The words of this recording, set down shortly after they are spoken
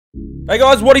Hey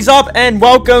guys, what is up and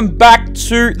welcome back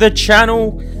to the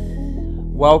channel.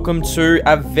 Welcome to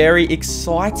a very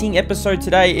exciting episode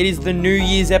today. It is the New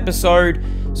Year's episode.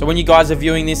 So when you guys are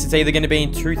viewing this, it's either going to be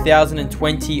in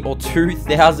 2020 or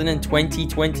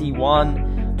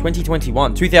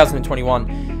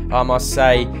 2021, I must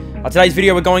say. Today's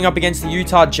video, we're going up against the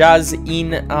Utah Jazz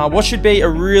in what should be a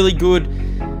really good,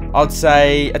 I'd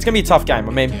say, it's going to be a tough game.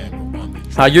 I mean,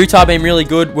 Utah been really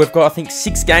good. We've got, I think,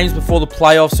 6 games before the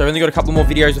playoffs, so we've only got a couple more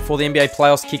videos before the NBA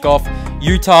playoffs kick off.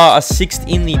 Utah are 6th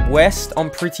in the West,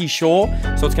 I'm pretty sure,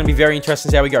 so it's going to be very interesting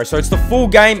to see how we go. So it's the full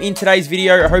game in today's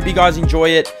video. I hope you guys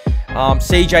enjoy it.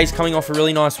 CJ's coming off a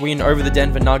really nice win over the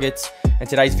Denver Nuggets, and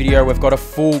today's video, we've got a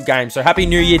full game. So Happy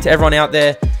New Year to everyone out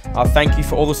there. Thank you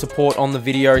for all the support on the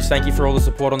videos. Thank you for all the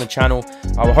support on the channel.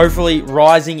 We're hopefully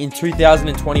rising in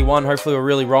 2021. Hopefully we're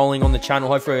really rolling on the channel.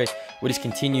 Hopefully we'll just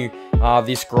continue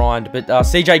this grind. But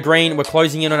CJ Green, we're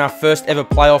closing in on our first ever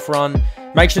playoff run.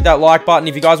 Make sure that like button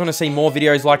if you guys want to see more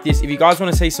videos like this. If you guys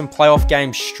want to see some playoff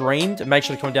games streamed, make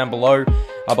sure to comment down below.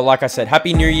 But like I said,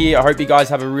 Happy New Year. I hope you guys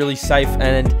have a really safe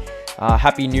and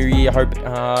Happy New Year.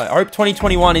 I hope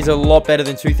 2021 is a lot better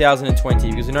than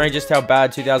 2020, because we know just how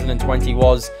bad 2020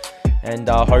 was. And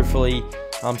hopefully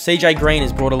CJ Green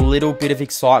has brought a little bit of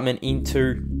excitement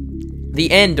into the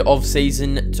end of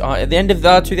season, at the end of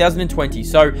 2020.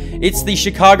 So it's the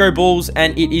Chicago Bulls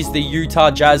and it is the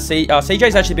Utah Jazz.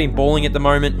 CJ's actually been balling at the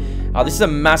moment. This is a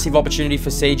massive opportunity for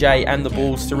CJ and the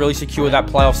Bulls to really secure that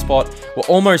playoff spot. We're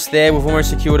almost there. We've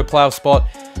almost secured a playoff spot.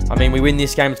 I mean, we win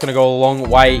this game, it's going to go a long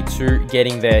way to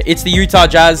getting there. It's the Utah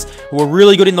Jazz, who are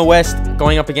really good in the West,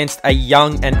 going up against a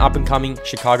young and up-and-coming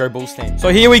Chicago Bulls team. So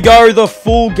here we go, the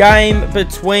full game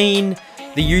between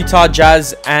the Utah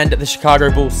Jazz and the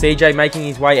Chicago Bulls. CJ making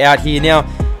his way out here. Now,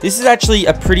 this is actually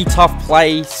a pretty tough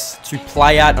place to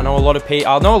play at. I know a lot of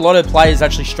players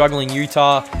actually struggling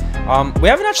Utah. We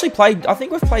haven't actually played, I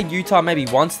think we've played Utah maybe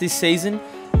once this season.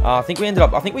 I think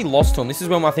we lost to them. This is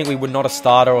when I think we were not a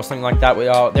starter or something like that.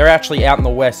 They're actually out in the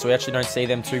West, so we actually don't see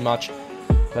them too much.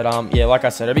 But yeah, like I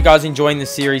said, hope you guys enjoying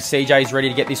this series. CJ's ready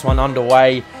to get this one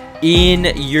underway in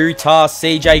Utah.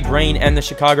 CJ Green and the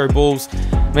Chicago Bulls.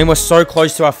 I mean, we're so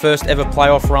close to our first ever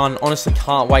playoff run. Honestly,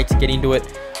 can't wait to get into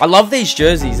it. I love these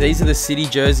jerseys. These are the city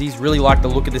jerseys. Really like the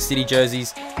look of the city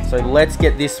jerseys. So let's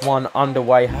get this one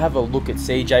underway. Have a look at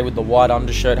CJ with the white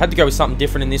undershirt. Had to go with something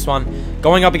different in this one.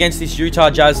 Going up against this Utah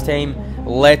Jazz team.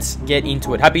 Let's get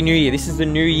into it. Happy New Year. This is the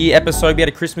New Year episode. We had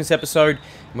a Christmas episode,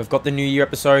 and we've got the New Year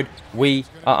episode. We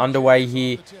are underway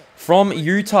here from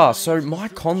Utah. So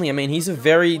Mike Conley, I mean, he's a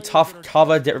very tough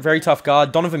cover, very tough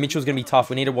guard. Donovan Mitchell's going to be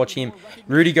tough. We need to watch him.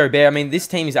 Rudy Gobert, I mean, this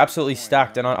team is absolutely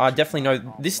stacked, and I definitely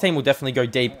know this team will definitely go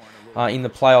deep in the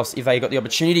playoffs if they got the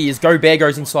opportunity. As Gobert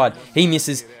goes inside, he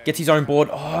misses, gets his own board.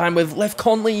 Oh, and we've left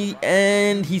Conley,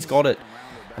 and he's got it.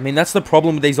 I mean, that's the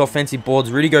problem with these offensive boards.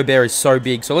 Rudy Gobert is so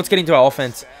big. So let's get into our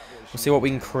offense. We'll see what we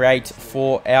can create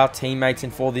for our teammates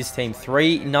and for this team.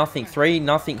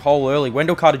 3-0 hole early.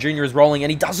 Wendell Carter Jr. is rolling,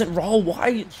 and he doesn't roll.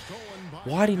 Why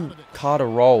didn't Carter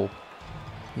roll?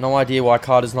 No idea why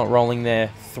Carter's not rolling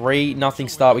there. 3-0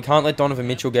 start. We can't let Donovan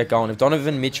Mitchell get going. If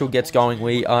Donovan Mitchell gets going,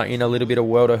 we are in a little bit of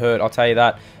world of hurt. I'll tell you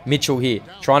that. Mitchell here,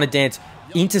 trying to dance.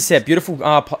 Intercept. Beautiful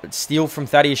steal from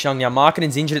Thaddeus Young. Now,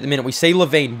 Markkanen's injured at the minute. We see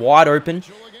Levine wide open.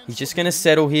 He's just going to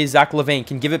settle here. Zach Levine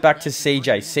can give it back to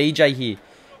CJ. CJ here.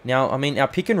 Now, I mean, our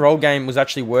pick and roll game was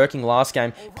actually working last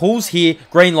game. Pulls here.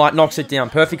 Green light knocks it down.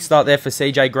 Perfect start there for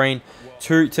CJ Green.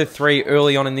 2-3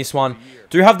 early on in this one.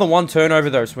 Do have the 1 turnover,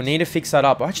 though, so we need to fix that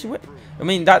up. Actually, I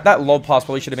mean, that lob pass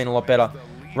probably should have been a lot better.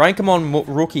 Rank them on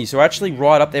rookies. So actually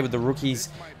right up there with the rookies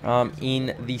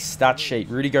in the stat sheet.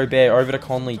 Rudy Gobert over to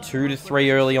Conley.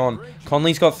 2-3 early on.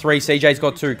 Conley's got 3. CJ's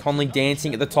got 2. Conley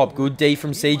dancing at the top. Good D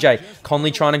from CJ.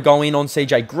 Conley trying to go in on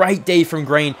CJ. Great D from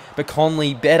Green. But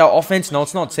Conley, better offense. No,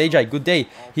 it's not. CJ, good D.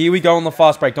 Here we go on the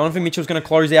fast break. Donovan Mitchell's going to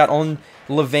close out on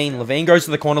Levine. Levine goes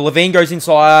to the corner. Levine goes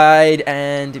inside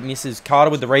and misses. Carter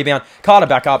with the rebound. Carter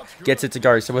back up. Gets it to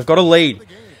go. So we've got a lead.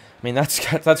 I mean, that's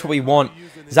what we want.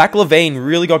 Zach Levine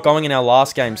really got going in our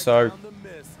last game, so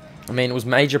I mean, it was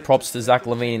major props to Zach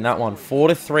Levine in that one.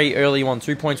 4-3 early on,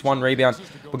 2 points, 1 rebound.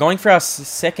 We're going for our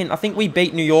second. I think we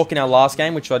beat New York in our last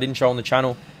game, which I didn't show on the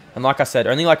channel. And like I said,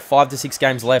 only like 5 to 6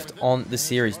 games left on the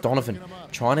series. Donovan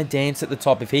trying to dance at the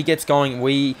top. If he gets going,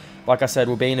 like I said,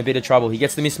 we'll be in a bit of trouble. He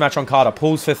gets the mismatch on Carter,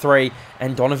 pulls for 3,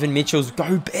 and Donovan Mitchell's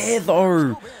Gobert,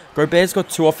 though. Gobert's got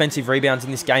 2 offensive rebounds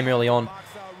in this game early on.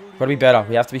 Got to be better.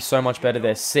 We have to be so much better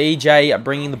there. CJ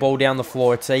bringing the ball down the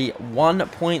floor. It's a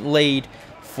 1-point lead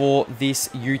for this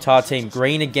Utah team.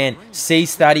 Green again.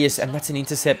 Sees Thaddeus, and that's an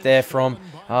intercept there from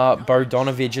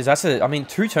Bogdanovic. I mean,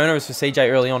 2 turnovers for CJ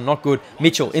early on, not good.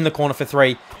 Mitchell in the corner for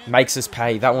 3, makes us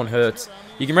pay. That one hurts.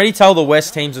 You can already tell the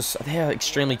West teams, they're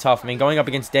extremely tough. I mean, going up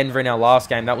against Denver in our last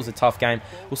game, that was a tough game.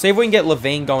 We'll see if we can get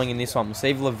Levine going in this one. We'll see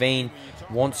if Levine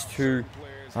wants to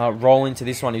roll into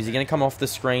this one. Is he going to come off the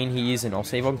screen? He isn't. I'll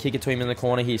see if I can kick it to him in the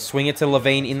corner here. Swing it to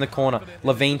Levine in the corner.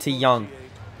 Levine to Young.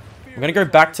 We're going to go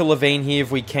back to Levine here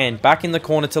if we can. Back in the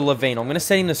corner to Levine. I'm going to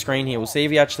set him the screen here. We'll see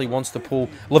if he actually wants to pull.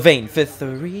 Levine for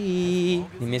 3. He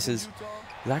misses.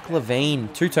 Zach Levine.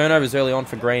 2 turnovers early on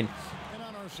for Green.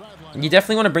 And you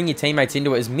definitely want to bring your teammates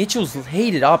into it as Mitchell's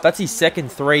heated up. That's his second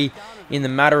 3 in the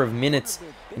matter of minutes.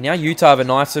 And now Utah have a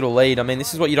nice little lead. I mean,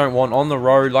 this is what you don't want on the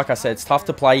road. Like I said, it's tough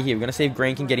to play here. We're going to see if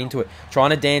Green can get into it.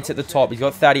 Trying to dance at the top. He's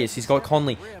got Thaddeus. He's got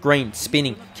Conley. Green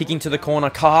spinning. Kicking to the corner.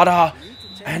 Carter.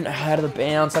 And out of the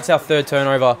bounds. That's our 3rd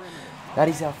turnover. That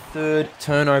is our 3rd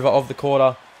turnover of the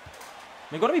quarter.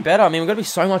 We've got to be better. I mean, we've got to be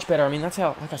so much better. I mean, that's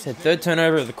how, like I said, 3rd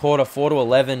turnover of the quarter,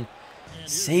 4-11.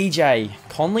 CJ.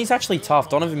 Conley's actually tough.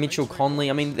 Donovan Mitchell,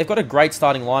 Conley. I mean, they've got a great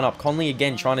starting lineup. Conley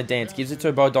again trying to dance. Gives it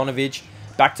to Bogdanovic.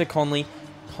 Back to Conley.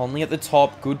 Conley at the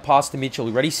top. Good pass to Mitchell.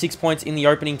 Already 6 points in the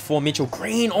opening for Mitchell.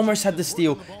 Green almost had the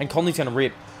steal. And Conley's going to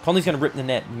rip. Conley's going to rip the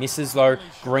net. Misses though.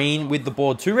 Green with the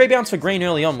board. 2 rebounds for Green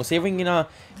early on. We'll see if we can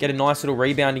get a nice little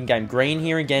rebounding game. Green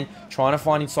here again. Trying to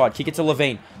find inside. Kick it to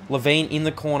Levine. Levine in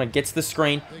the corner. Gets the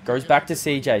screen. Goes back to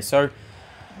CJ. So,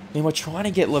 I mean, we're trying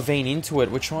to get Levine into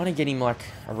it. We're trying to get him, like,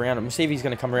 around him. We'll see if he's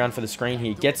going to come around for the screen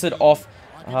here. Gets it off.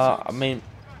 I mean,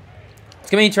 it's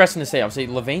going to be interesting to see. Obviously,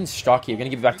 Levine's stuck here. Going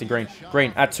to give it back to Green.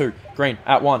 Green at 2. Green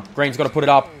at 1. Green's got to put it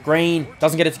up. Green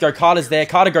doesn't get it to go. Carter's there.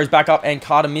 Carter goes back up, and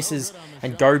Carter misses.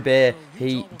 And Gobert,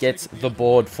 he gets the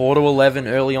board. 4-11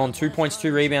 early on. 2 points,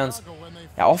 2 rebounds.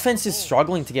 Our offense is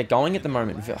struggling to get going at the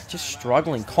moment. Just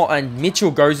struggling. And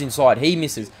Mitchell goes inside. He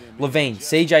misses. Levine.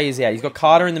 CJ is out. He's got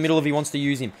Carter in the middle if he wants to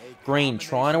use him. Green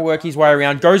trying to work his way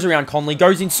around. Goes around Conley.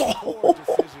 Goes inside.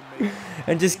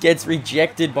 And just gets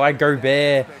rejected by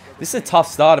Gobert. This is a tough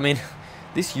start. I mean,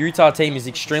 this Utah team is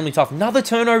extremely tough. Another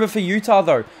turnover for Utah,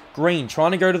 though. Green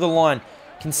trying to go to the line.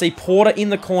 Can see Porter in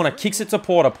the corner. Kicks it to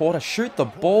Porter. Porter, shoot the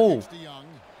ball.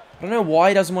 I don't know why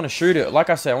he doesn't want to shoot it.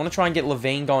 Like I said, I want to try and get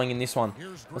Levine going in this one.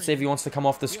 Let's see if he wants to come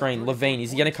off the screen. Levine,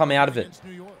 is he going to come out of it?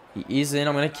 He isn't.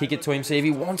 I'm going to kick it to him, see if he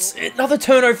wants it. Another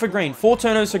turnover for Green. 4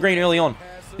 turnovers for Green early on.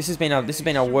 This has been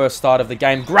our worst start of the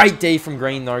game. Great D from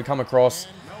Green, though. Come across.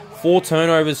 4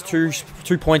 turnovers,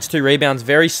 2 points, 2 rebounds.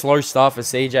 Very slow start for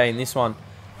CJ in this one.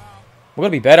 We've got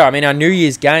to be better. I mean, our New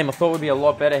Year's game, I thought would be a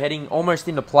lot better heading almost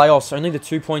into playoffs. Only the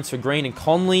 2 points for Green, and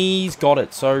Conley's got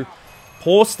it. So,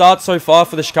 poor start so far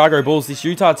for the Chicago Bulls. This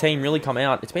Utah team really come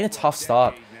out. It's been a tough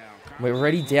start. We're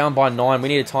already down by 9. We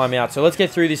need a timeout. So, let's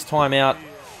get through this timeout,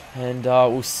 and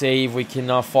we'll see if we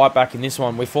can fight back in this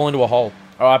one. We fall into a hole.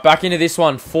 All right, back into this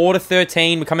one.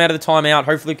 4-13. We come out of the timeout.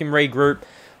 Hopefully, we can regroup.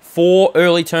 4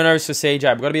 early turnovers for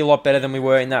CJ. We've got to be a lot better than we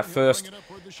were in that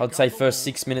I'd say first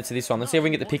 6 minutes of this one. Let's see if we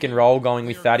can get the pick and roll going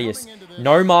with Thaddeus.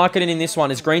 No marketing in this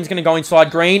one as Green's going to go inside.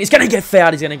 Green is going to get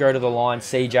fouled. He's going to go to the line.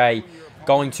 CJ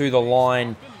going to the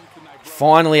line.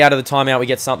 Finally out of the timeout, we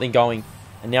get something going.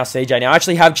 And now CJ. Now, I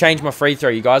actually have changed my free throw.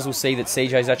 You guys will see that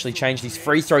CJ's actually changed his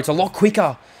free throw. It's a lot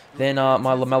quicker than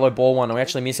my LaMelo Ball one. We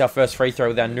actually missed our first free throw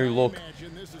with our new look.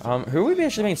 Who have we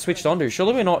actually been switched on to?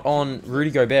 Surely we're not on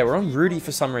Rudy Gobert. We're on Rudy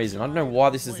for some reason. I don't know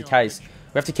why this is the case.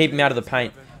 We have to keep him out of the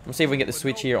paint. We'll see if we can get the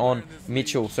switch here on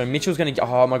Mitchell. So Mitchell's going to...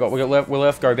 Oh, my God. We're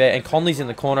left Gobert. And Conley's in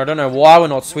the corner. I don't know why we're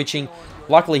not switching.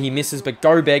 Luckily, he misses. But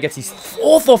Gobert gets his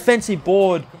 4th offensive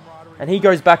board. And he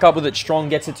goes back up with it strong.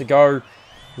 Gets it to go.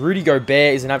 Rudy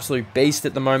Gobert is an absolute beast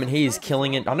at the moment. He is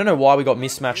killing it. I don't know why we got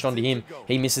mismatched onto him.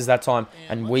 He misses that time.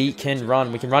 And we can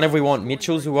run. We can run if we want.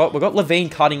 Mitchell's... We've got Levine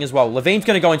cutting as well. Levine's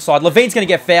going to go inside. Levine's going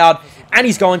to get fouled. And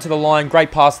he's going to the line.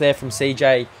 Great pass there from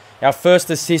CJ. Our first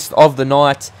assist of the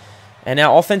night. And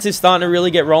our offense is starting to really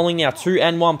get rolling now. 2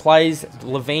 and 1 plays.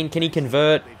 Levine, can he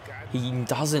convert? He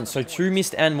doesn't. So 2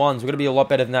 missed and 1s. We've got to be a lot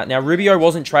better than that. Now, Rubio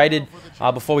wasn't traded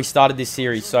before we started this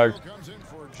series. So,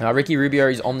 Ricky Rubio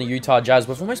is on the Utah Jazz.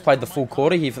 We've almost played the full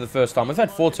quarter here for the first time. We've had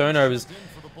 4 turnovers.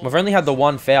 We've only had the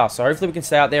 1 foul. So, hopefully we can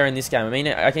stay out there in this game. I mean,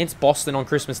 against Boston on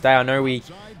Christmas Day, I know we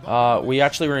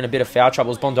actually were in a bit of foul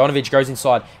trouble. Bogdanovic goes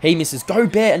inside. He misses.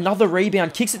 Gobert, another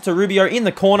rebound. Kicks it to Rubio in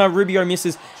the corner. Rubio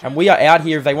misses. And we are out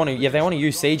here if they want to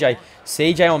use CJ.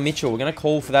 CJ on Mitchell. We're going to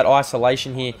call for that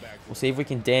isolation here. We'll see if we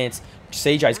can dance.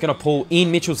 CJ is going to pull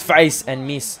in Mitchell's face and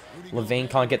miss. Levine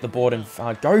can't get the board. And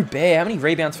Gobert. How many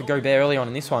rebounds for Gobert early on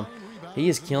in this one? He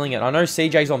is killing it. I know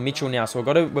CJ's on Mitchell now, so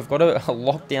we've got to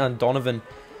lock down Donovan.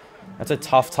 That's a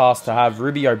tough task to have.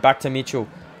 Rubio back to Mitchell.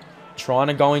 Trying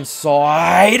to go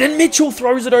inside. And Mitchell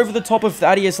throws it over the top of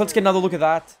Thaddeus. Let's get another look at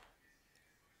that.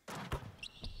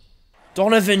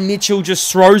 Donovan Mitchell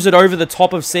just throws it over the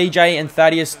top of CJ and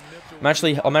Thaddeus. We're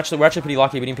actually pretty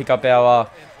lucky we didn't pick up our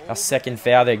second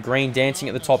foul there. Green dancing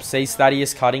at the top. Sees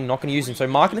Thaddeus cutting. Not going to use him. So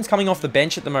Markkinen's coming off the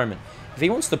bench at the moment. If he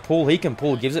wants to pull, he can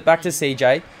pull. Gives it back to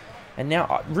CJ. And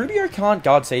now Rubio can't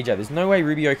guard CJ. There's no way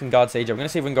Rubio can guard CJ. We're going to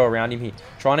see if we can go around him here.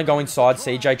 Trying to go inside.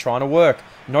 CJ trying to work.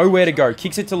 Nowhere to go.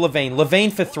 Kicks it to Levine.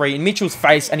 Levine for three in Mitchell's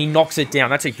face. And he knocks it down.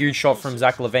 That's a huge shot from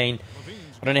Zach Levine.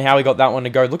 I don't know how he got that one to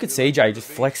go. Look at CJ just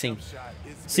flexing.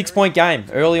 6-point game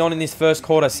early on in this first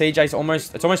quarter. It's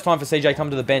almost time for CJ to come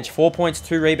to the bench. 4 points,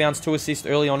 2 rebounds, 2 assists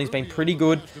early on. He's been pretty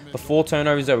good. The 4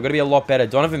 turnovers though, we've got to be a lot better.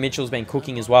 Donovan Mitchell's been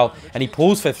cooking as well. And he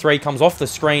pulls for 3, comes off the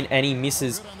screen, and he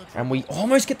misses. And we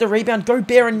almost get the rebound.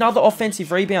 Gobert, another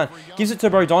offensive rebound. Gives it to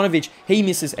Bogdanovic. He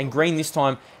misses, and Green this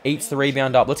time eats the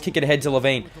rebound up. Let's kick it ahead to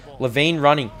Levine. Levine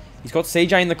running. He's got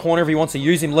CJ in the corner if he wants to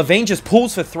use him. Levine just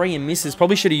pulls for 3 and misses.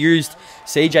 Probably should have used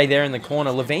CJ there in the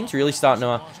corner. Levine's really starting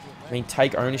to,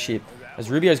 take ownership. As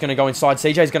Rubio's going to go inside,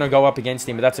 CJ's going to go up against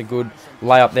him, but that's a good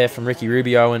layup there from Ricky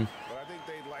Rubio. And,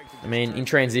 in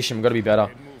transition, we've got to be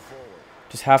better.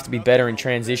 Just have to be better in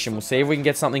transition. We'll see if we can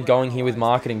get something going here with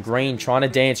Markkanen. Green trying to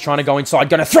dance, trying to go inside,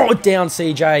 going to throw it down,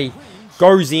 CJ.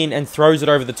 Goes in and throws it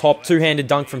over the top. Two-handed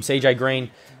dunk from CJ Green.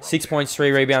 6 points,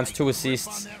 3 rebounds, 2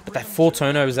 assists. But that 4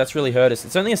 turnovers, that's really hurt us.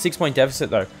 It's only a 6-point deficit,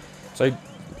 though. So,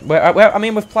 we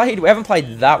haven't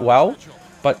played that well,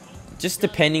 but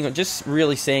just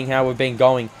really seeing how we've been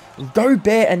going.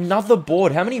 Gobert, another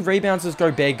board. How many rebounds has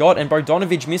Gobert got? And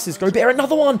Bogdanovic misses. Gobert,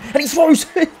 another one. And he throws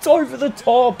it over the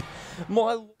top.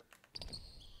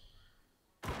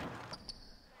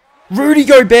 Rudy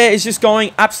Gobert is just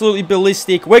going absolutely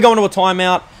ballistic. We're going to a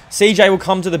timeout. CJ will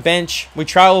come to the bench. We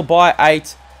trail by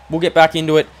 8. We'll get back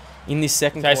into it in this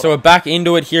second quarter. Okay, so we're back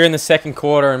into it here in the second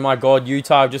quarter. And my God,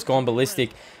 Utah have just gone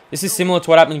ballistic. This is similar to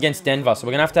what happened against Denver, so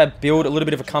we're going to have to build a little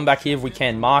bit of a comeback here if we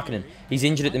can. Markkanen, he's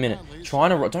injured at the minute.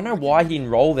 Don't know why he didn't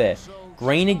roll there.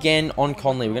 Green again on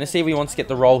Conley. We're going to see if he wants to get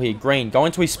the roll here. Green,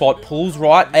 going to his spot, pulls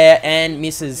right and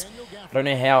misses. I don't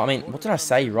know how. What did I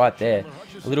say right there?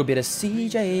 A little bit of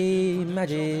CJ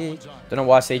magic. Don't know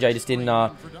why CJ just didn't...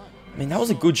 that was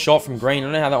a good shot from Green. I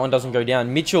don't know how that one doesn't go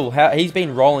down. Mitchell, he's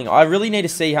been rolling. I really need to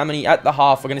see how many, at the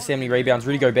half, we're going to see how many rebounds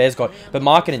Rudy Gobert's got. But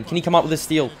Markkanen, can he come up with a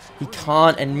steal? He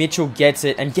can't, and Mitchell gets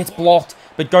it and gets blocked.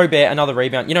 But Gobert, another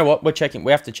rebound. You know what? We're checking.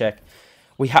 We have to check.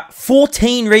 We have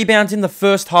 14 rebounds in the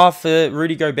first half for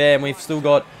Rudy Gobert, and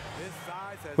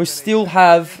we still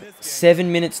have 7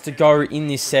 minutes to go in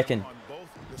this second.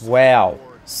 Wow.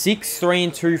 6, 3,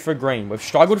 and 2 for Green. We've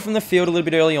struggled from the field a little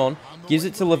bit early on. Gives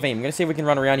it to Levine. We're going to see if we can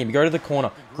run around him. We go to the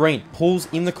corner. Green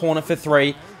pulls in the corner for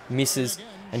 3. Misses.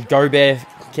 And Gobert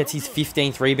gets his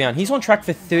 15th rebound. He's on track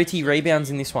for 30 rebounds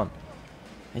in this one.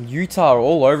 And Utah are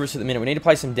all over us at the minute. We need to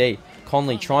play some D.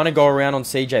 Conley trying to go around on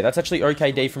CJ. That's actually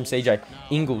okay D from CJ.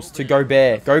 Ingles to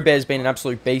Gobert. Gobert's been an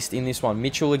absolute beast in this one.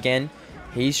 Mitchell again.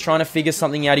 He's trying to figure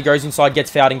something out. He goes inside,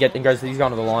 gets fouled, and he's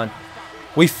going to the line.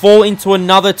 We fall into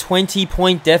another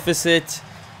 20-point deficit.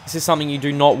 This is something you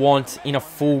do not want in a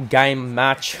full game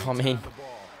match.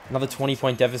 Another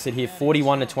 20-point deficit here.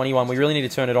 41-21. We really need to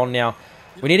turn it on now.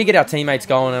 We need to get our teammates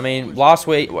going. Last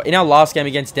week, in our last game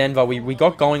against Denver, we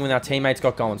got going when our teammates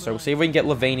got going. So we'll see if we can get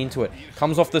Levine into it.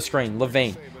 Comes off the screen.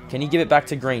 Levine. Can he give it back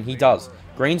to Green? He does.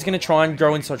 Green's going to try and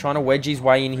go inside, trying to wedge his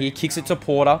way in here. Kicks it to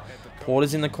Porter.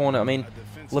 Porter's in the corner.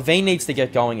 Levine needs to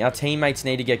get going. Our teammates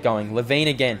need to get going. Levine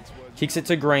again. Kicks it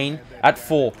to Green at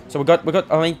 4. So we've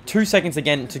got 2 seconds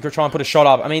again to try and put a shot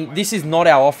up. This is not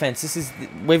our offense.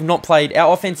 We've not played.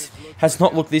 Our offense has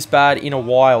not looked this bad in a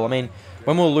while. When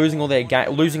we were losing all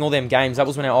them games, that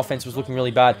was when our offense was looking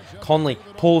really bad. Conley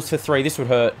pulls for 3. This would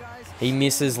hurt. He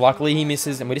misses. Luckily, he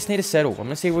misses. And we just need to settle. I'm going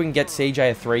to see if we can get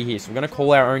CJ a 3 here. So we're going to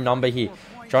call our own number here.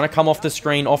 Trying to come off the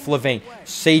screen, off Levine.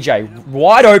 CJ,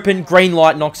 wide open. Green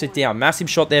light knocks it down. Massive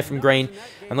shot there from Green.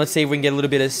 And let's see if we can get a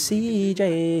little bit of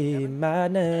CJ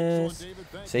madness.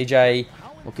 CJ,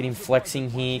 look at him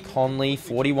flexing here. Conley,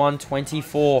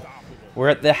 41-24. We're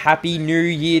at the Happy New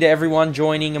Year to everyone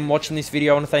joining and watching this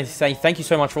video. I want to say thank you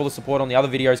so much for all the support on the other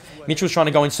videos. Mitchell's trying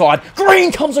to go inside.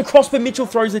 Green comes across, but Mitchell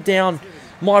throws it down.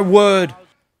 My word.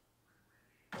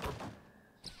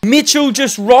 Mitchell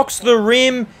just rocks the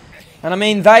rim.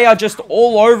 And they are just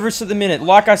all over us at the minute.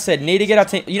 Like I said, need to get our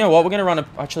team... You know what? We're going to run a...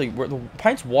 Actually, the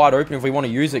paint's wide open if we want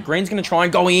to use it. Green's going to try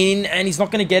and go in, and he's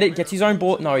not going to get it. Gets his own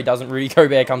board. No, he doesn't. Rudy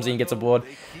Gobert comes in, gets a board.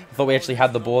 I thought we actually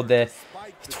had the board there.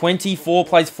 24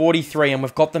 plays 43, and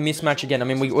we've got the mismatch again. I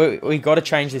mean, we got to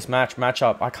change this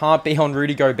matchup. I can't be on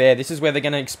Rudy Gobert. This is where they're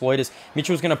going to exploit us.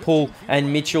 Mitchell's going to pull,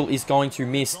 and Mitchell is going to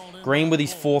miss. Green with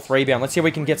his 4th rebound. Let's see if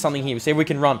we can get something here. Let's see if we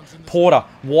can run. Porter,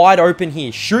 wide open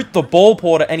here. Shoot the ball,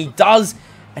 Porter, and he does,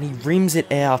 and he rims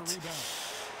it out.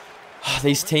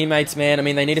 These teammates, man, I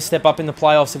mean, they need to step up in the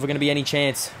playoffs if we're going to be any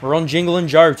chance. We're on Jingle and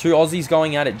Joe. 2 Aussies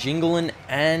going at it. Jingle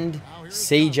and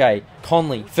CJ.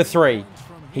 Conley for 3.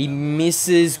 He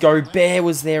misses. Gobert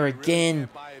was there again.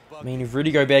 I mean, if Rudy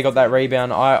Gobert got that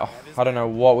rebound, I don't know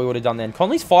what we would have done then.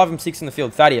 Conley's 5 of 6 in the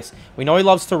field. Thaddeus, we know he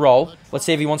loves to roll. Let's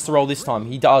see if he wants to roll this time.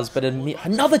 He does, but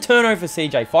another turnover for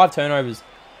CJ. 5 turnovers.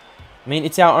 I mean,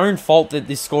 it's our own fault that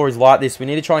this score is like this. We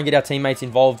need to try and get our teammates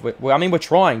involved. I mean, we're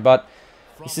trying, but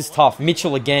this is tough.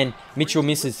 Mitchell again. Mitchell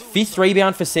misses. 5th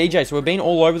rebound for CJ. So we've been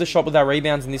all over the shop with our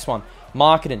rebounds in this one.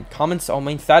 Marketing. Cummins. I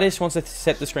mean, Thaddeus wants to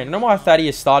set the screen. I don't know why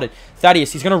Thaddeus started.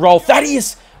 Thaddeus, he's going to roll.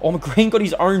 Thaddeus! Oh, Green got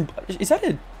his own. Is that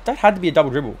a... That had to be a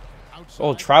double dribble.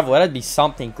 Or travel. That had to be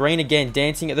something. Green again.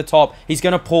 Dancing at the top. He's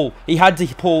going to pull. He had to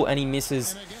pull and he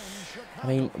misses. I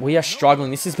mean, we are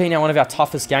struggling. This has been one of our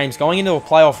toughest games. Going into a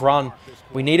playoff run,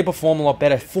 we need to perform a lot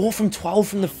better. 4 from 12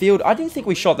 from the field. I didn't think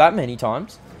we shot that many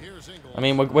times. I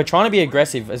mean, we're trying to be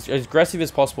aggressive, as aggressive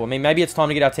as possible. I mean, maybe it's time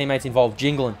to get our teammates involved.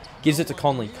 Jingling, gives it to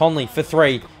Conley. Conley for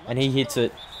 3, and he hits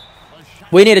it.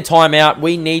 We need a timeout.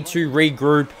 We need to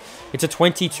regroup. It's a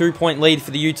 22-point lead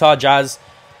for the Utah Jazz.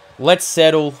 Let's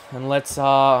settle, and let's,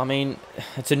 I mean,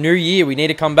 it's a new year. We need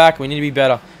to come back. We need to be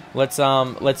better. Let's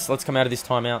come out of this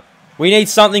timeout. We need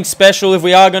something special if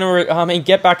we are going to,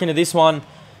 get back into this one.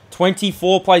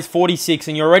 24 plays 46,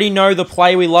 and you already know the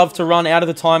play we love to run out of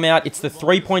the timeout. It's the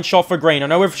 3-point shot for Green. I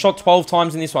know we've shot 12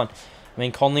 times in this one. I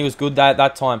mean, Conley was good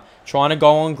that time. Trying to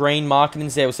go on Green.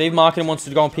 Marketing's there. We'll see if Marketing wants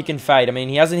to go and pick and fade. I mean,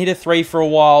 he hasn't hit a 3 for a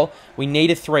while. We need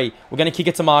a 3. We're going to kick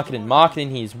it to Marketing.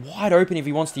 Marketing here is wide open if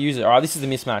he wants to use it. All right, this is the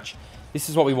mismatch. This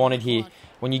is what we wanted here.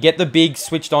 When you get the big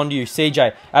switched onto you.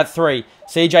 CJ at 3.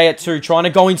 CJ at 2. Trying to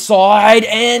go inside,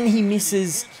 and he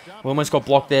misses. We almost got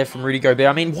blocked there from Rudy Gobert.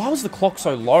 I mean, why was the clock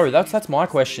so low? That's my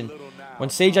question. When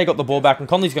CJ got the ball back, and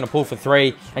Conley's going to pull for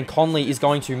 3, and Conley is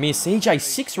going to miss. CJ,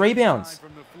 6 rebounds.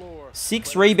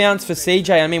 6 rebounds for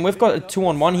CJ. I mean, we've got a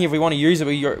 2-on-1 here if we want to use it.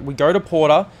 We go to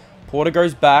Porter. Porter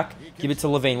goes back. Give it to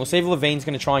Levine. We'll see if Levine's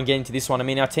going to try and get into this one. I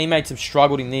mean, our teammates have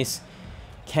struggled in this.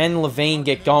 Can Levine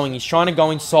get going? He's trying to go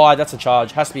inside. That's a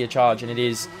charge. Has to be a charge, and it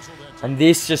is. And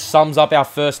this just sums up our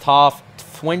first half.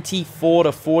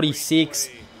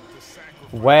 24-46.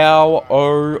 Wow,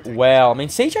 oh wow. I mean,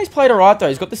 CJ's played alright though.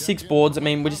 He's got the 6 boards. I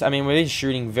mean, we're just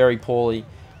shooting very poorly.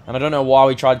 And I don't know why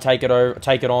we tried to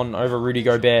take it on over Rudy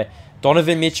Gobert.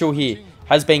 Donovan Mitchell here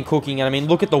has been cooking. And I mean,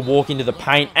 look at the walk into the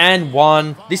paint and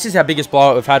 1. This is our biggest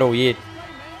blowout we've had all year.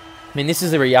 I mean, this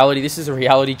is a reality. This is a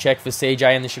reality check for CJ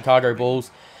and the Chicago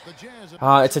Bulls.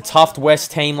 It's a tough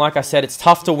West team. Like I said, it's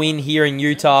tough to win here in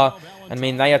Utah. I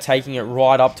mean, they are taking it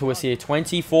right up to us here.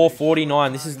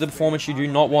 24-49. This is the performance you do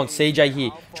not want. CJ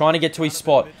here, trying to get to his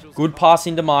spot. Good pass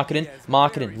into Marketing.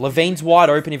 Levine's wide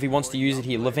open if he wants to use it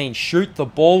here. Levine, shoot the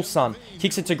ball, son.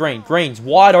 Kicks it to Green. Green's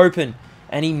wide open,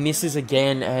 and he misses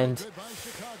again. And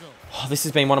this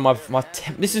has been one of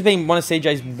this has been one of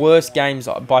CJ's worst games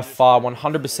by far.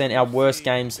 100% our worst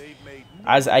games.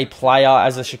 As a player,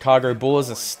 as a Chicago Bull, as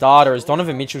a starter, as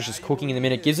Donovan Mitchell's just cooking in the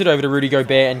minute, gives it over to Rudy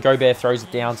Gobert, and Gobert throws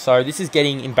it down. So this is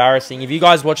getting embarrassing. If you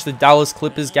guys watched the Dallas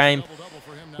Clippers game,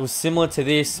 it was similar to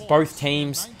this. Both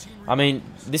teams, I mean,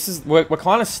 we're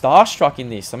kind of starstruck in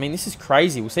this. I mean, this is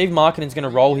crazy. We'll see if Marketing's going to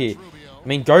roll here. I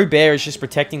mean, Gobert is just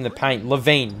protecting the paint.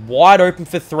 Levine, wide open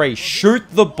for 3. Shoot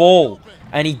the ball.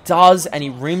 And he does, and he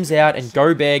rims out, and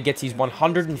Gobert gets his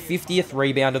 150th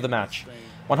rebound of the match.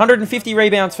 150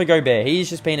 rebounds for Gobert. He's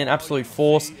just been an absolute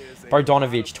force.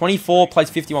 Bogdanovic, 24, plays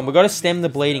 51. We've got to stem the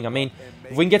bleeding. I mean,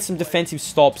 if we can get some defensive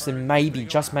stops, then maybe,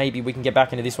 just maybe, we can get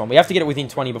back into this one. We have to get it within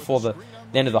 20 before the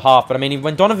end of the half. But I mean,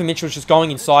 when Donovan Mitchell's just going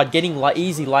inside, getting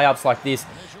easy layups like this,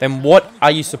 then what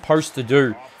are you supposed to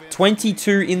do?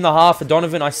 22 in the half for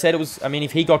Donovan. I said it was, I mean,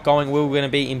 if he got going, we were going to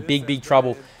be in big, big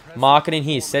trouble. Marketing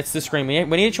here, sets the screen. We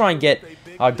need to try and get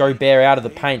Gobert out of the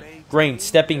paint. Green,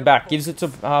 stepping back, gives it to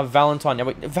Valentine.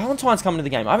 Now, Valentine's coming to the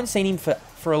game. I haven't seen him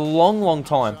for a long, long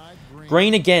time.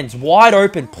 Green again, wide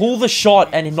open. Pull the shot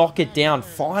and knock it down,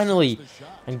 finally.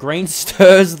 And Green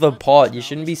stirs the pot. You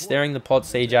shouldn't be stirring the pot,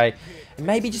 CJ. And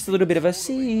maybe just a little bit of a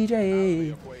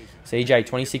CJ. CJ,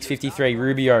 26-53.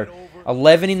 Rubio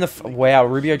 11 in the... Wow,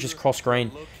 Rubio just crossed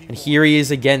green. And here he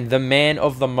is again, the man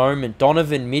of the moment.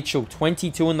 Donovan Mitchell,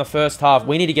 22 in the first half.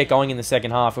 We need to get going in the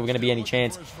second half if we're going to be any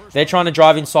chance. They're trying to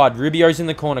drive inside. Rubio's in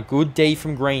the corner. Good D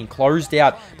from Green. Closed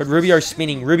out. But Rubio's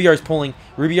spinning. Rubio's pulling.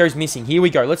 Rubio's missing. Here we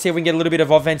go. Let's see if we can get a little bit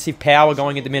of offensive power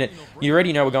going at the minute. You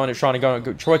already know we're going to try to go.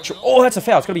 Oh, that's a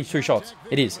foul. It's got to be 2 shots.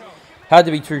 It is. Had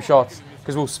to be 2 shots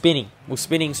because we're spinning. We're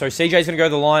spinning. So CJ's going to go to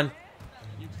the line.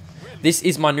 This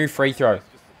is my new free throw.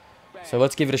 So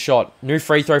let's give it a shot. New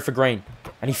free throw for Green.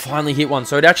 And he finally hit one.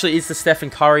 So it actually is the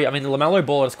Stephen Curry. I mean, the LaMelo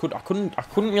ball, I couldn't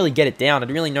really get it down. I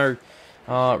didn't really know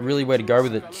really where to go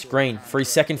with it. It's Green. For his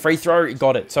second free throw, he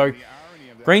got it. So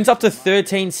Green's up to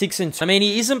 13, 6, and 2. I mean,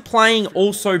 he isn't playing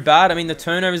all so bad. I mean, the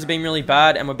turnovers have been really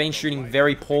bad, and we've been shooting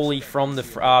very poorly from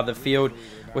the field.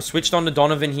 We're switched on to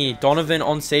Donovan here. Donovan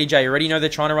on CJ. You already know they're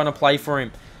trying to run a play for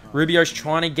him. Rubio's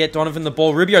trying to get Donovan the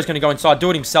ball. Rubio's going to go inside, do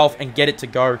it himself, and get it to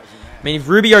go. I mean, if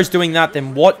Rubio's doing that,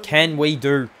 then what can we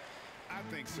do?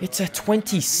 It's a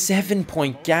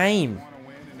 27-point game.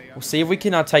 We'll see if we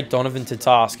can take Donovan to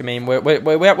task. I mean,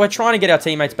 we're trying to get our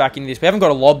teammates back into this. We haven't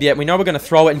got a lob yet. We know we're going to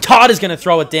throw it, and Carter's going to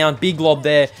throw it down. Big lob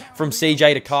there from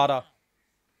CJ to Carter.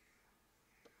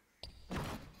 To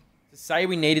say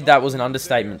we needed that was an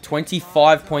understatement.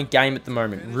 25-point game at the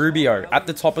moment. Rubio at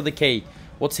the top of the key.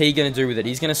 What's he going to do with it?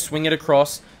 He's going to swing it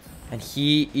across. And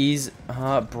here is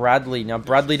Bradley. Now,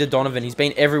 Bradley to Donovan. He's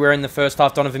been everywhere in the first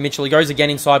half. Donovan Mitchell. He goes again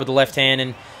inside with the left hand.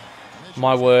 And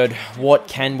my word, what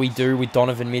can we do with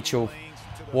Donovan Mitchell?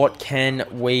 What can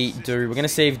we do? We're going to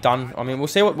see if Dunn... I mean, we're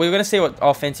going to see what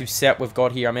offensive set we've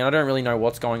got here. I mean, I don't really know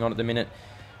what's going on at the minute.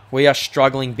 We are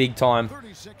struggling big time.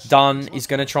 Dunn is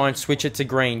going to try and switch it to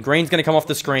Green. Green's going to come off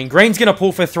the screen. Green's going to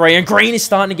pull for 3. And Green is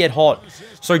starting to get hot.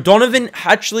 So Donovan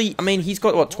actually... I mean, he's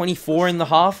got, what, 24 in the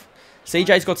half?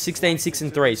 CJ's got 16, 6,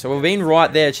 and 3. So we've been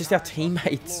right there. It's just our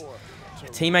teammates. Our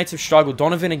teammates have struggled.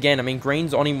 Donovan again. I mean,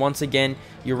 Green's on him once again.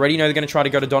 You already know they're going to try to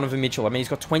go to Donovan Mitchell. I mean, he's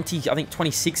got 20, I think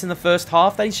 26 in the first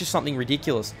half. That is just something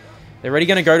ridiculous. They're already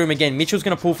going to go to him again. Mitchell's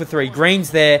going to pull for 3. Green's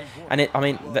there, and it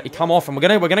come off. And we're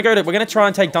going to try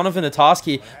and take Donovan to task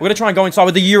here. We're going to try and go inside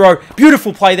with the Euro.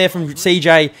 Beautiful play there from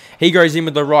CJ. He goes in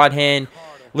with the right hand.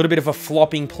 A little bit of a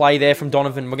flopping play there from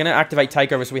Donovan. We're going to activate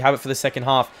takeover, so we have it for the second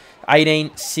half.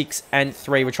 18, 6, and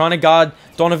 3. We're trying to guard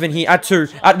Donovan here at 2,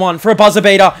 at 1 for a buzzer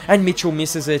beater, and Mitchell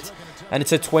misses it. And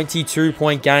it's a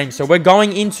 22-point game. So we're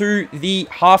going into the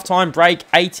halftime break,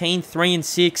 18, 3, and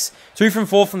 6. 2 from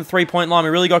 4 from the three-point line. We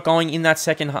really got going in that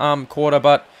second quarter,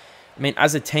 but I mean,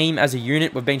 as a team, as a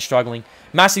unit, we've been struggling.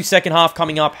 Massive second half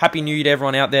coming up. Happy New Year to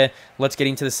everyone out there. Let's get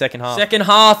into the second half. Second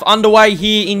half underway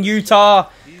here in Utah.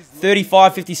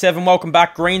 35-57, welcome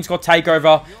back. Green's got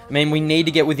takeover. I mean, we need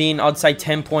to get within, I'd say,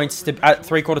 10 points at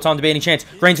three-quarter time to be any chance.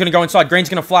 Green's going to go inside. Green's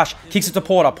going to flash. Kicks it to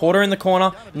Porter. Porter in the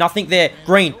corner. Nothing there.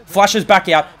 Green flashes back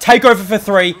out. Takeover for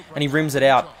 3, and he rims it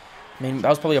out. I mean, that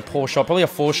was probably a poor shot. Probably a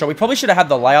 4 shot. We probably should have had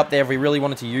the layup there if we really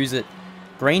wanted to use it.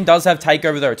 Green does have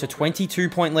takeover, though. It's a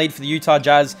 22-point lead for the Utah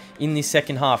Jazz in this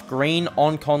second half. Green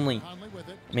on Conley.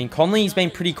 I mean, Conley's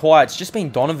been pretty quiet. It's just been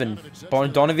Donovan.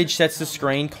 Bogdanovich sets the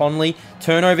screen. Conley,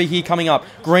 turnover here coming up.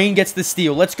 Green gets the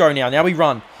steal. Let's go now. Now we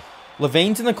run.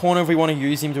 Levine's in the corner if we want to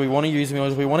use him. Do we want to use him or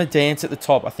do we want to dance at the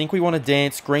top? I think we want to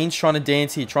dance. Green's trying to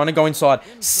dance here. Trying to go inside.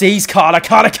 Sees Carter.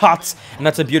 Carter cuts. And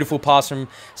that's a beautiful pass from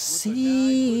CJ.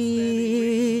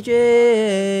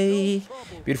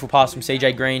 Beautiful pass from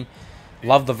CJ Green.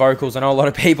 Love the vocals. I know a lot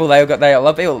of people, a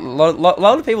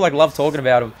lot of people love talking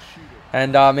about him.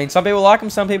 And, I mean, some people like him,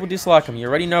 some people dislike him. You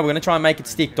already know we're going to try and make it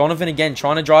stick. Donovan again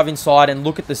trying to drive inside and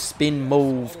look at the spin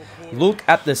move. Look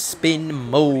at the spin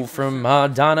move from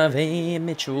Donovan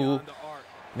Mitchell.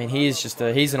 I mean,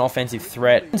 he's an offensive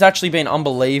threat. He's actually been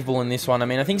unbelievable in this one. I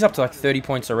mean, I think he's up to like 30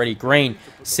 points already. Green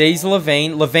sees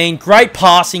Levine. Levine, great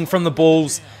passing from the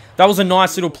Bulls. That was a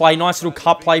nice little play, nice little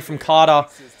cut play from Carter.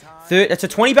 It's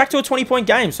back to a 20-point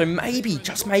game, so maybe,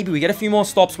 just maybe, we get a few more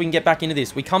stops, we can get back into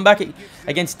this. We come back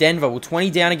against Denver. We're 20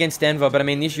 down against Denver, but I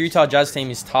mean, this Utah Jazz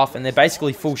team is tough, and they're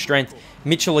basically full strength.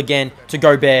 Mitchell again to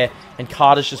Gobert, and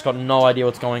Carter's just got no idea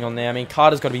what's going on there. I mean,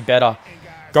 Carter's got to be better.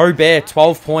 Gobert,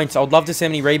 12 points. I would love to see how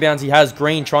many rebounds he has.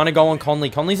 Green trying to go on Conley.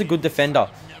 Conley's a good defender.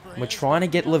 We're trying to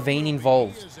get Levine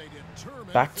involved.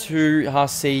 Back to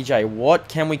CJ. What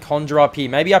can we conjure up here?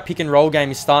 Maybe our pick and roll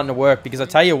game is starting to work because I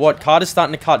tell you what, Carter's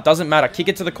starting to cut. Doesn't matter. Kick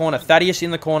it to the corner. Thaddeus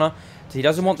in the corner. He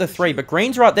doesn't want the 3, but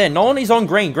Green's right there. No one is on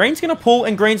Green. Green's going to pull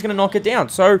and Green's going to knock it down.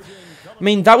 So, I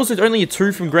mean, that was only a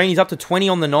 2 from Green. He's up to 20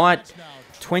 on the night.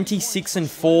 26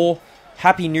 and 4.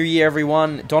 Happy New Year,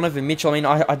 everyone. Donovan Mitchell. I mean,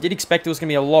 I did expect it was going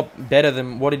to be a lot better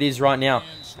than what it is right now.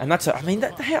 And that's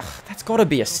got to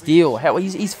be a steal.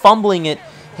 He's fumbling it.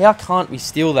 How can't we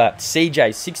steal that? CJ,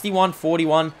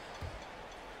 61-41.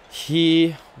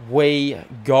 Here we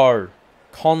go.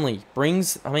 Conley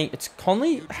brings, I mean, it's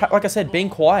Conley, like I said, being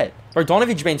quiet.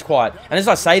 Bogdanovic being quiet. And as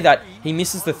I say that, he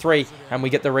misses the 3 and we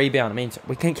get the rebound. I mean,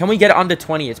 can we get it under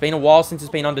 20? It's been a while since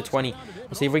it's been under 20.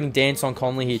 We'll see if we can dance on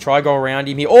Conley here. Try to go around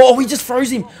him here. Oh, we just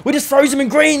froze him. We just froze him and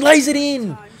Green lays it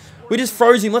in. We just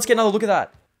froze him. Let's get another look at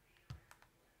that.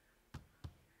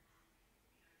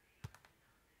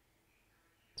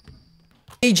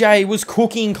 CJ was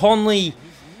cooking Conley.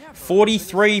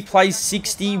 43 plays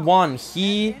 61.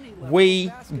 Here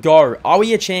we go. Are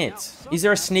we a chance? Is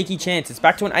there a sneaky chance? It's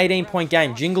back to an 18-point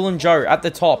game. Jingle and Joe at the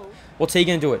top. What's he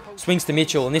going to do it? Swings to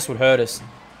Mitchell, and this would hurt us.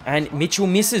 And Mitchell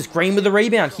misses. Green with the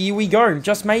rebound. Here we go.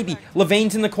 Just maybe.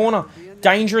 Levine's in the corner.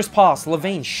 Dangerous pass.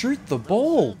 Levine, shoot the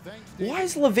ball. Why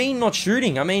is Levine not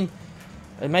shooting? I mean,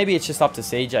 maybe it's just up to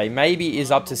CJ. Maybe it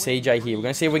is up to CJ here. We're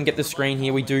going to see if we can get the screen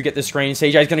here. We do get the screen.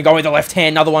 CJ's going to go with the left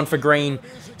hand. Another one for Green.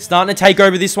 Starting to take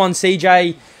over this one,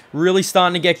 CJ. Really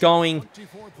starting to get going.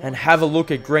 And have a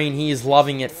look at Green. He is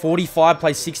loving it. 45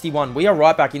 plays 61. We are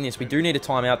right back in this. We do need a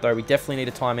timeout, though. We definitely need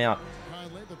a timeout.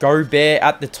 Gobert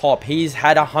at the top. He's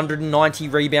had 190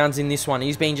 rebounds in this one.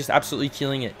 He's been just absolutely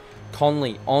killing it.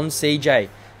 Conley on CJ.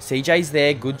 CJ's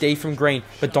there. Good D from Green.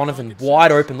 But Donovan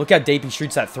wide open. Look how deep he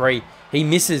shoots that 3. He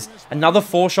misses. Another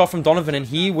 4 shot from Donovan. And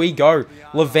here we go.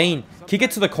 Levine. Kick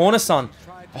it to the corner, son.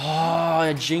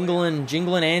 Oh,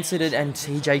 Jingling answered it. And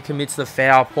CJ commits the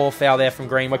foul. Poor foul there from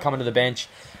Green. We're coming to the bench.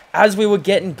 As we were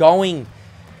getting going,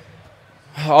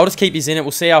 I'll just keep this in it.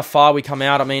 We'll see how far we come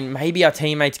out. I mean, maybe our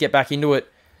teammates get back into it.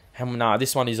 And nah,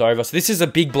 this one is over. So this is a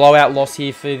big blowout loss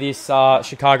here for this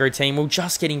Chicago team. We're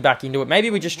just getting back into it. Maybe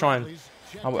we just try and...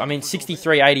 I mean,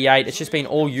 63-88. It's just been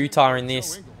all Utah in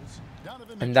this.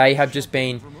 And they have just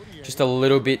been just a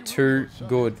little bit too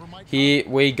good. Here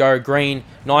we go. Green.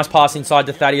 Nice pass inside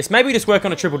to Thaddeus. Maybe we just work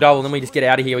on a triple-double and then we just get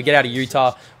out of here. We get out of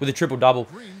Utah with a triple-double.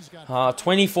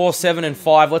 24, 7, and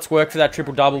 5. Let's work for that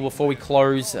triple-double before we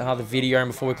close the video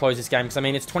and before we close this game. Because, I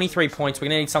mean, it's 23 points. We're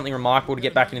going to need something remarkable to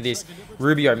get back into this.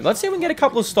 Rubio. Let's see if we can get a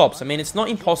couple of stops. I mean, it's not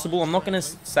impossible. I'm not going to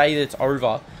say that it's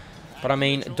over. But, I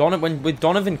mean, with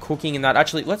Donovan cooking and that...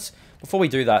 Actually, before we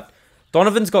do that,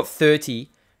 Donovan's got 30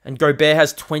 and Gobert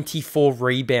has 24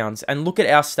 rebounds. And look at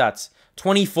our stats.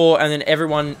 24, and then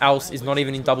everyone else is not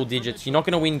even in double digits. You're not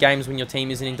going to win games when your team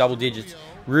isn't in double digits.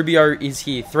 Rubio is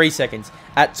here. 3 seconds.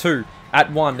 At 2.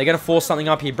 At 1. They're going to force something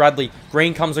up here. Bradley.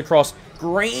 Green comes across.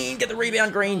 Green. Get the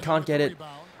rebound. Green can't get it.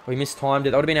 We mistimed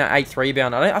it. That would have been our 8th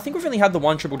rebound. I think we've only had the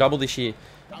 1 triple-double this year.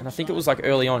 And I think it was like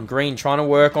early on. Green trying to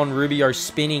work on Rubio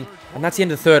spinning. And that's the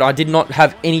end of the 3rd. I did not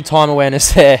have any time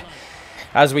awareness there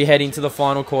as we head into the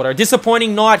final quarter. A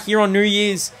disappointing night here on New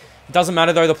Year's. It doesn't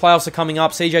matter though. The playoffs are coming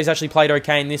up. CJ's actually played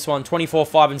okay in this one. 24,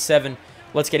 5, and 7.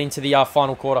 Let's get into the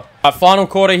final quarter. Final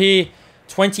quarter here.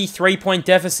 23-point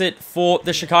deficit for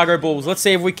the Chicago Bulls. Let's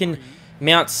see if we can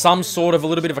mount some sort of a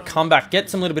little bit of a comeback. Get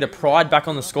some little bit of pride back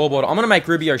on the scoreboard. I'm going to make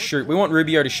Rubio shoot. We want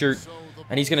Rubio to shoot.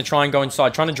 And he's going to try and go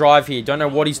inside. Trying to drive here. Don't know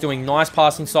what he's doing. Nice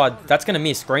pass inside. That's going to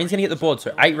miss. Green's going to get the board.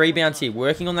 So 8 rebounds here.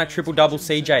 Working on that triple-double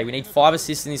CJ. We need 5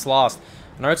 assists in this last.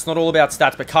 I know it's not all about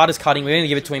stats, but Carter's cutting. We're going to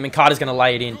give it to him, and Carter's going to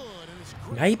lay it in.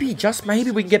 Maybe, just maybe,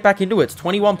 we can get back into it. It's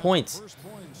 21 points.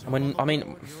 I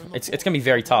mean, it's going to be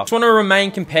very tough. Just want to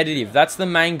remain competitive. That's the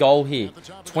main goal here.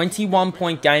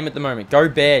 21-point game at the moment.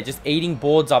 Gobert just eating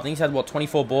boards up. I think he's had, what,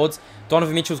 24 boards?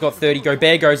 Donovan Mitchell's got 30.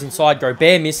 Gobert goes inside.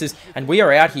 Gobert misses. And we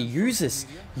are out here. Use this.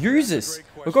 Use this.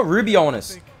 We've got Rubio on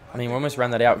us. I mean, we almost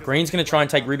ran that out. Green's going to try and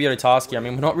take Rubio to task here. I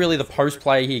mean, we're not really the post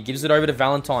player here. Gives it over to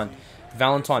Valentine.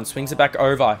 Valentine swings it back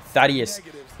over. Thaddeus.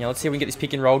 Now, let's see if we can get this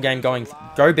pick and roll game going.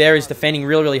 Gobert is defending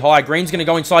really, really high. Green's going to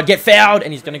go inside, get fouled,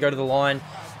 and he's going to go to the line.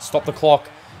 Stop the clock.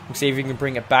 We'll see if we can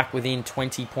bring it back within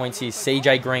 20 points here.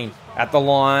 CJ Green at the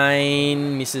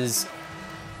line. Misses.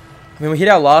 I mean, we hit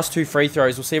our last 2 free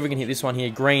throws. We'll see if we can hit this one here.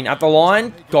 Green at the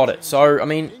line. Got it. So, I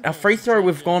mean, our free throw,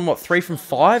 we've gone, what, 3 from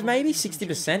 5 maybe?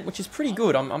 60%, which is pretty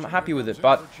good. I'm happy with it.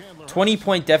 But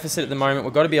 20-point deficit at the moment.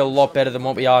 We've got to be a lot better than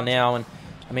what we are now. And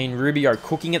I mean, Rubio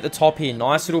cooking at the top here.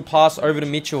 Nice little pass over to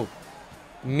Mitchell.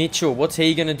 Mitchell, what's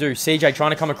he going to do? CJ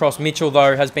trying to come across. Mitchell,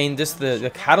 though, has been just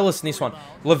the catalyst in this one.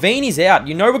 Levine is out.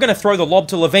 You know we're going to throw the lob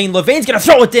to Levine. Levine's going to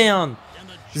throw it down.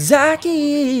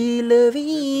 Zachy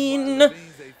Levine.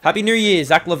 Happy New Year,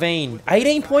 Zach Levine.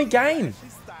 18-point game.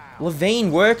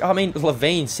 Levine,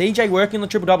 CJ working on the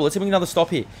triple-double. Let's see if we can get another stop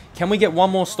here. Can we get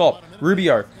one more stop?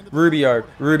 Rubio. Rubio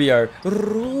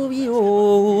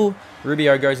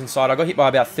goes inside. I got hit by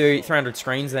about 300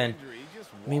 screens then.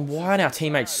 I mean, why aren't our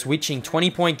teammates switching?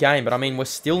 20-point game, but I mean, we're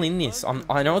still in this.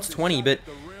 I know it's 20, but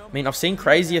I mean, I've seen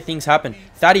crazier things happen.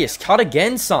 Thaddeus, cut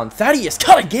again, son. Thaddeus,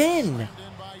 cut again.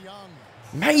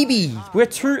 Maybe. We're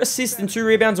 2 assists and 2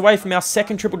 rebounds away from our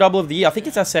second triple-double of the year. I think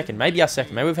it's our second. Maybe our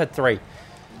second. Maybe we've had 3.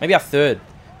 Maybe our third.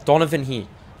 Donovan here.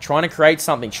 Trying to create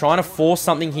something. Trying to force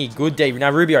something here. Good D.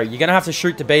 Now, Rubio, you're going to have to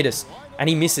shoot to beat us. And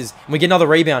he misses. And we get another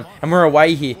rebound. And we're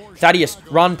away here. Thaddeus,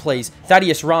 run, please.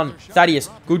 Thaddeus, run. Thaddeus,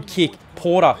 good kick.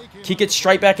 Porter, kick it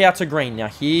straight back out to Green. Now,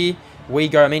 here we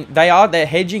go. I mean, they're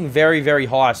hedging very, very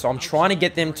high. So I'm trying to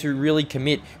get them to really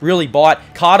commit, really bite.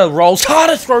 Carter rolls.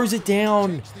 Carter throws it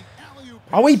down.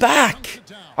 Are we back?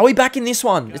 Are we back in this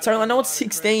one? It's only, I know it's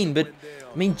 16, but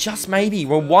I mean, just maybe.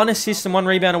 We're 1 assist and 1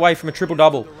 rebound away from a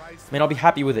triple-double. I mean, I'll be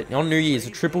happy with it. On New Year's, a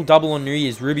triple-double on New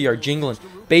Year's. Rubio, jingling.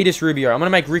 Beat us, Rubio. I'm going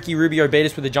to make Ricky Rubio beat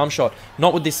us with a jump shot.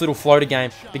 Not with this little floater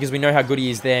game, because we know how good he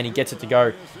is there and he gets it to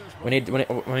go. I mean, we're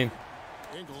going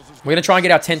to try and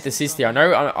get our 10th assist here. I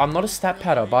know I'm not a stat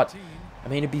padder, but I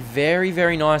mean, it'd be very,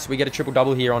 very nice if we get a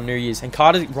triple-double here on New Year's. And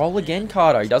Carter, roll again,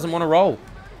 Carter. He doesn't want to roll.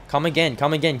 Come again,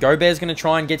 come again. Gobert's going to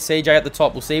try and get CJ at the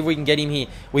top. We'll see if we can get him here.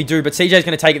 We do, but CJ's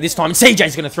going to take it this time. And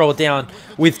CJ's going to throw it down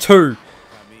with 2.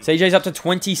 CJ's up to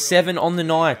 27 on the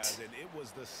night.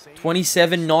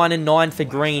 27, 9, and 9 for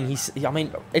Green. I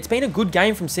mean, it's been a good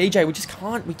game from CJ.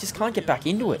 We just can't get back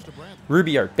into it.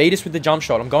 Rubio, beat us with the jump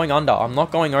shot. I'm going under. I'm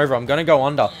not going over. I'm going to go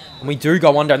under. And we do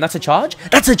go under. And that's a charge?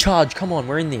 That's a charge. Come on,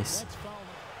 we're in this.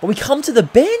 But we come to the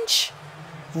bench?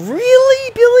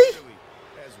 Really, Billy?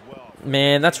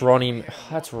 Man, that's Ronnie.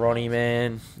 That's Ronnie,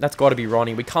 man. That's got to be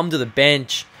Ronnie. We come to the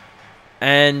bench.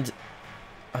 And,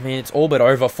 I mean, it's all but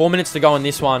over. 4 minutes to go in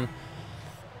this one.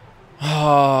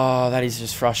 Oh, that is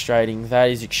just frustrating.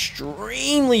 That is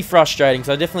extremely frustrating.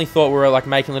 So I definitely thought we were like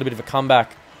making a little bit of a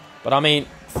comeback. But I mean,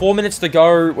 4 minutes to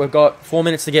go. We've got 4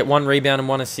 minutes to get 1 rebound and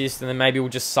 1 assist. And then maybe we'll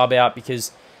just sub out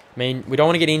because, I mean, we don't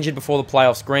want to get injured before the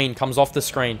playoffs. Green comes off the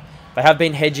screen. They have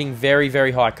been hedging very,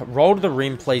 very high. Roll to the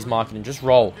rim, please, Marketing. Just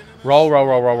roll. Roll, roll,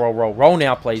 roll, roll, roll, roll. Roll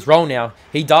now, please. Roll now.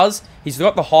 He does. He's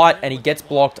got the height and he gets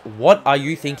blocked. What are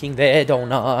you thinking there,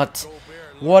 Donut?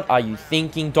 What are you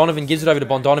thinking? Donovan gives it over to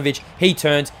Bogdanovic. He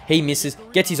turns. He misses.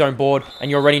 Gets his own board.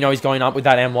 And you already know he's going up with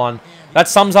that M1. That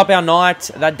sums up our night.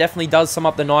 That definitely does sum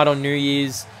up the night on New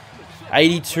Year's.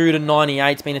 82 to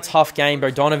 98. It's been a tough game.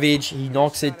 Bogdanovic, he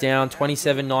knocks it down.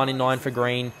 27-99 for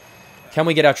Green. Can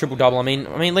we get our triple-double? I mean,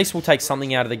 at least we'll take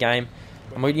something out of the game.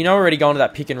 And we're already going to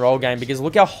that pick-and-roll game because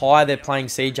look how high they're playing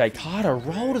CJ. Carter,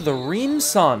 roll to the rim,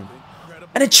 son.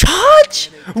 And a charge?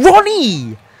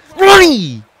 Ronnie!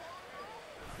 Ronnie!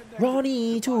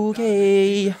 Ronnie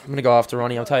 2K. I'm going to go after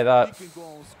Ronnie, I'll tell you that.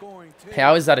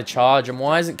 How is that a charge? And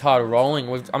why isn't Carter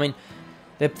rolling? I mean,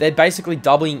 they're basically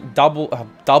doubling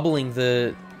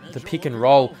the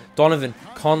pick-and-roll. Donovan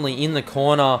Conley in the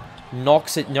corner.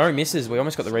 Knocks it. No, misses. We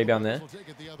almost got the rebound there.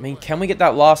 I mean, can we get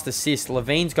that last assist?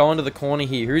 Levine's going to the corner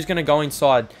here. Who's going to go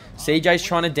inside? CJ's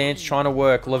trying to dance, trying to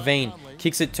work. Levine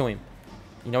kicks it to him.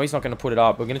 You know he's not going to put it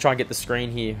up. We're going to try and get the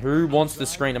screen here. Who wants the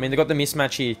screen? I mean, they've got the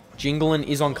mismatch here. Jingling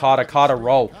is on Carter. Carter,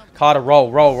 roll. Carter, roll,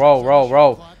 roll, roll, roll,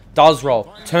 roll. Does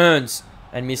roll. Turns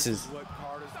and misses.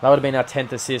 That would have been our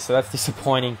 10th assist, so that's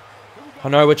disappointing. I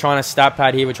know we're trying to stat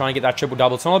pad here. We're trying to get that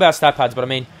triple-double. It's not all about stat pads, but I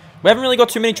mean, we haven't really got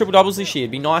too many triple-doubles this year.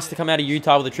 It'd be nice to come out of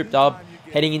Utah with a trip-dub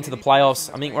heading into the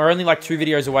playoffs. I mean, we're only like 2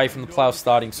 videos away from the playoffs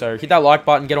starting, so hit that like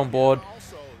button, get on board.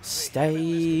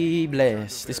 Stay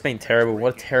blessed. This has been terrible.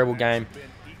 What a terrible game.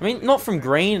 I mean, not from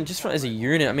Green, just as a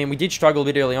unit. I mean, we did struggle a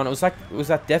bit early on. It was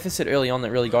that deficit early on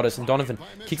that really got us. And Donovan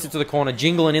kicks it to the corner,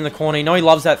 jingling in the corner. You know he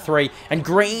loves that 3. And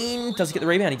Green does he get the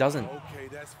rebound? He doesn't.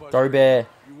 Go Bear.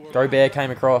 Go Bear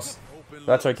came across.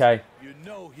 That's okay.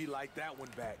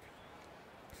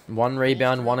 1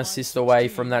 rebound, 1 assist away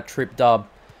from that trip dub.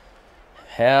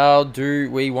 How do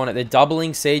we want it? They're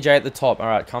doubling CJ at the top. All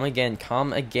right, come again.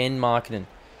 Come again, Marketing.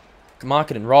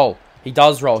 Marketing, roll. He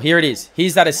does roll. Here it is.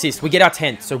 Here's that assist. We get our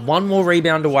 10th. So 1 more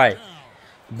rebound away.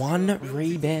 1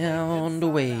 rebound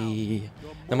away.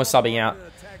 Then we're subbing out.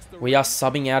 We are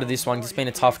subbing out of this one. It's been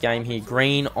a tough game here.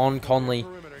 Green on Conley.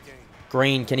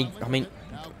 Green, can he...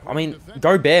 I mean,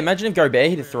 Gobert. Imagine if Gobert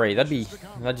hit a 3. That'd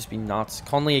just be nuts.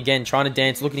 Conley again, trying to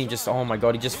dance. Look at him just... Oh my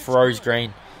god, he just froze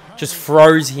Green. Just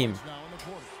froze him.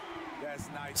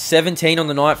 17 on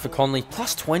the night for Conley.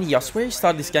 Plus 20. I swear he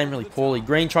started this game really poorly.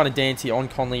 Green trying to dance here on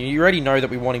Conley. You already know that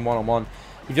we want him one-on-one.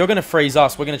 If you're going to freeze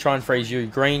us, we're going to try and freeze you.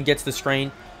 Green gets the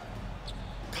screen.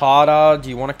 Carter, do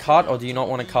you want to cut or do you not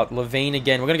want to cut? Levine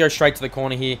again. We're going to go straight to the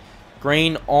corner here.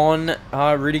 Green on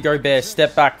Rudy Gobert.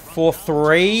 Step back for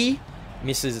 3.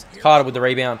 Misses. Carter with the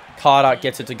rebound. Carter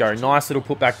gets it to go. Nice little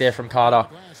putback there from Carter.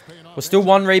 We're still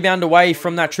 1 rebound away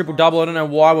from that triple-double. I don't know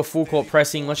why we're full court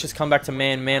pressing. Let's just come back to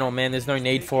man. Oh, man, there's no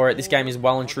need for it. This game is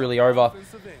well and truly over.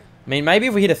 I mean, maybe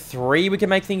if we hit a 3, we can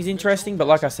make things interesting. But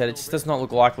like I said, it just does not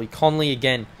look likely. Conley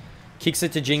again. Kicks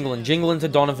it to Jinglin. Jinglin to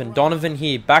Donovan. Donovan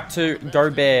here. Back to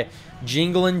Gobert.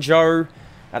 Jinglin Joe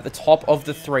at the top of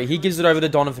the 3. He gives it over to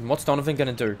Donovan. What's Donovan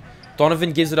going to do?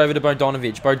 Donovan gives it over to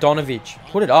Bogdanovic. Bogdanovic.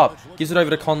 Put it up. Gives it over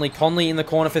to Conley. Conley in the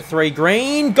corner for 3.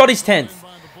 Green got his 10th.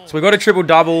 So we got a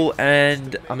triple-double,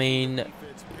 and, I mean,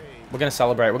 we're going to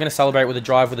celebrate. We're going to celebrate with a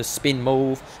drive, with a spin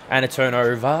move, and a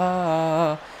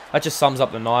turnover. That just sums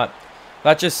up the night.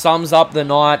 That just sums up the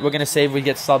night. We're going to see if we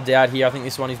get subbed out here. I think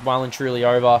this one is well and truly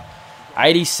over.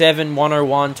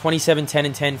 87-101, 27-10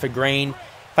 and 10 for Green.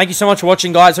 Thank you so much for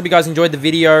watching, guys. Hope you guys enjoyed the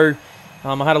video.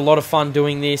 I had a lot of fun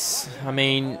doing this. I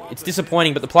mean, it's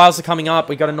disappointing, but the playoffs are coming up.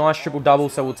 We got a nice triple-double,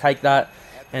 so we'll take that,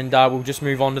 and we'll just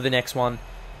move on to the next one.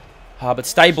 But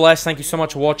stay blessed. Thank you so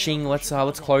much for watching. Let's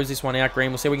close this one out, Green.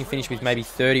 We'll see if we can finish with maybe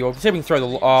 30. Or we'll see if we can throw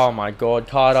the... Oh, my God.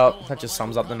 Card up. That just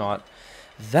sums up the night.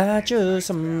 That just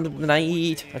sums up the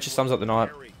night. That just sums up the night.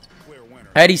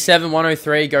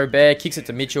 87-103. Gobert kicks it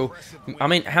to Mitchell. I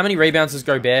mean, how many rebounds has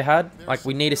Gobert had? Like,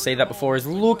 we need to see that before.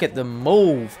 Look at the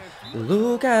move.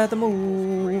 Look at the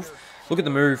move. Look at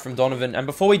the move from Donovan. And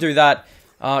before we do that,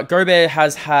 Gobert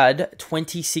has had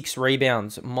 26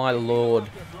 rebounds. My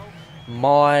Lord.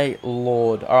 My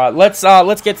Lord. Alright,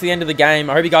 let's get to the end of the game.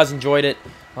 I hope you guys enjoyed it.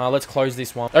 Let's close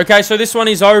this one. Okay, so this one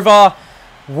is over.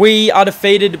 We are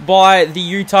defeated by the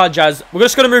Utah Jazz. We're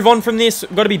just got to move on from this.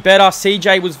 We've got to be better.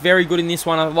 CJ was very good in this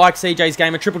one. I like CJ's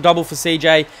game. A triple-double for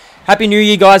CJ. Happy New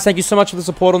Year, guys. Thank you so much for the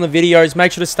support on the videos.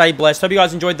 Make sure to stay blessed. Hope you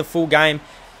guys enjoyed the full game.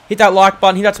 Hit that like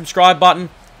button. Hit that subscribe button.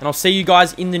 And I'll see you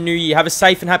guys in the new year. Have a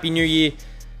safe and happy New Year.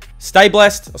 Stay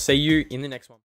blessed. I'll see you in the next one.